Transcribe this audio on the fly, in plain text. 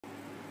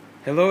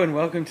Hello and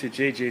welcome to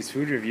JJ's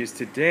Food Reviews.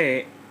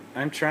 Today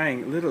I'm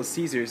trying Little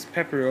Caesar's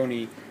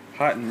Pepperoni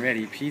Hot and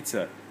Ready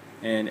Pizza.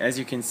 And as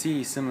you can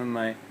see, some of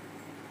my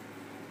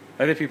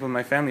other people in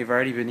my family have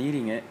already been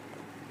eating it.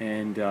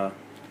 And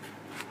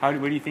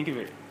what do you think of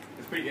it?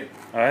 It's pretty good.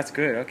 Oh, that's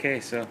good. Okay,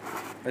 so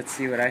let's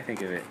see what I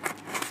think of it.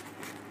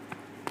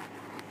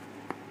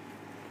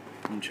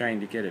 I'm trying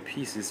to get a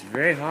piece. It's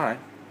very hot.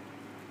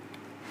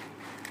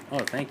 Oh,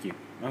 thank you.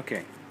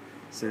 Okay,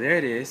 so there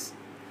it is.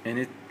 And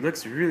it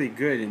looks really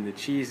good, and the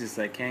cheese is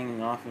like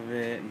hanging off of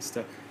it and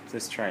stuff. So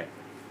let's try it.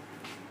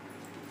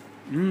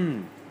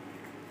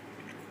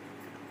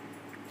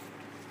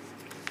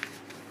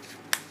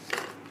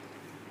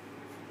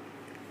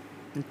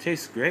 It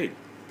tastes great.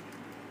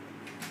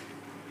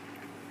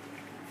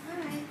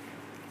 Hi.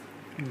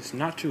 It's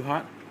not too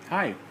hot.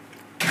 Hi.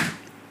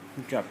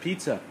 We've got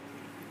pizza.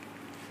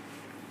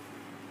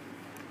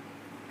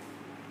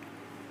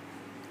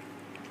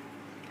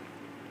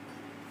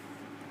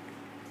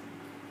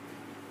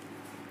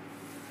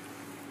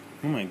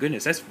 Oh my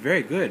goodness, that's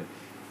very good.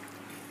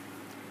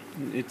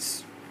 The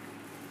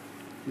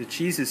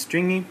cheese is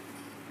stringy.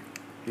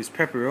 There's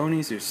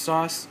pepperonis, there's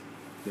sauce.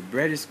 The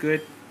bread is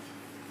good.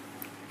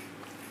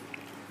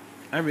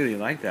 I really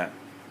like that.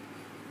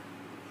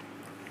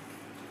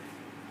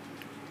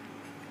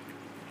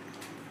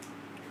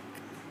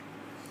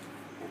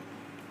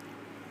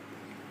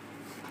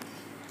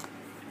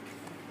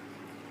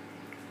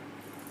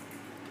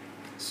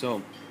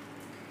 So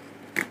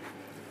I'm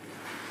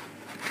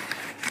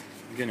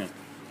gonna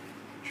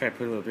try to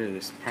put a little bit of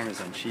this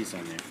Parmesan cheese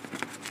on there.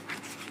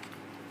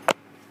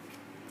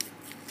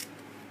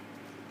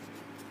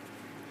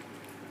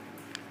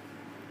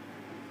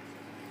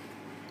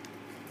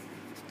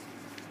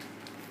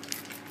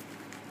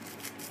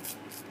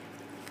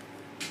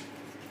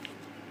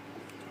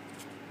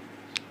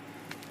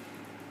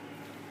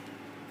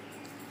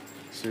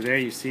 So there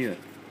you see the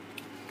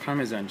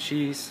Parmesan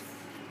cheese.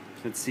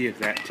 Let's see if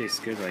that tastes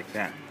good like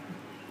that.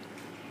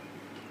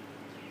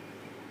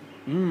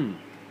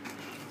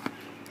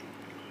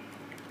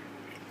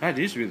 That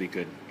is really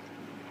good.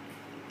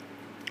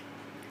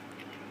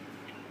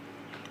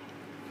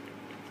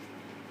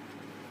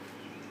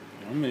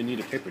 I'm gonna need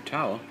a paper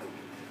towel.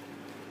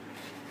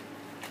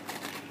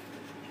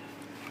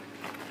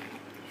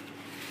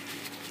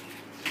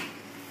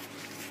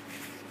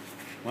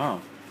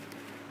 Wow.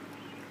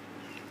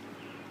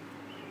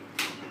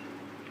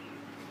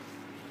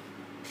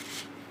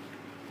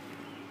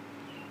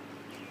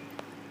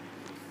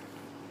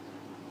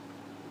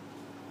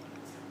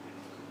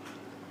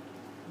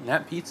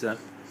 That pizza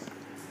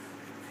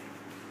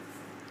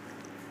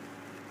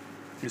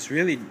is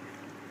really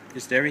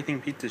just everything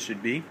pizza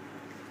should be,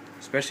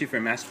 especially for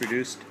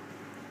mass-produced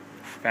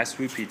fast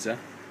food pizza.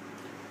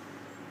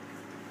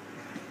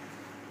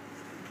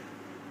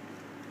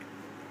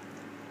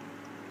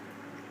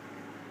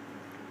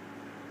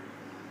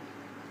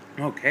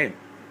 Okay,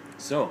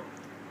 so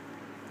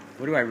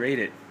what do I rate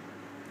it?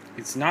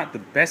 It's not the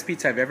best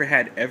pizza I've ever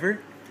had ever,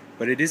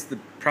 but it is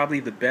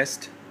probably the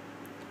best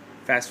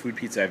fast food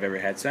pizza I've ever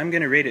had. So I'm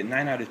going to rate it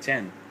 9 out of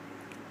 10.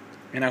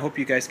 And I hope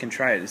you guys can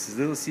try it. This is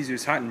Little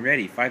Caesar's Hot and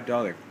Ready,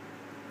 $5.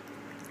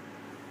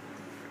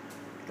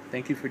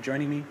 Thank you for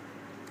joining me.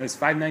 It was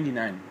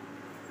 $5.99.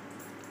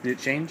 Did it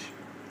change?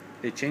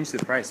 They changed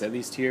the price, at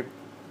least here.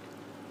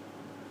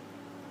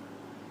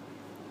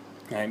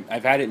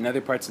 I've had it in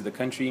other parts of the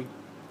country,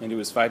 and it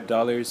was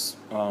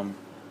 $5.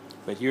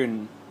 But here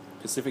in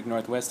Pacific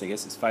Northwest, I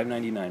guess it's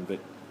 $5.99. But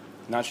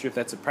not sure if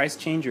that's a price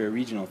change or a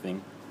regional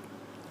thing,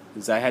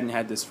 because I hadn't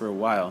had this for a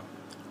while.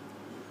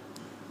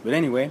 But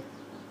anyway,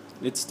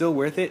 it's still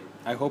worth it.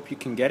 I hope you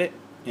can get it,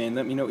 and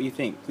let me know what you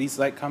think. Please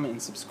like, comment,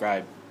 and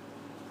subscribe.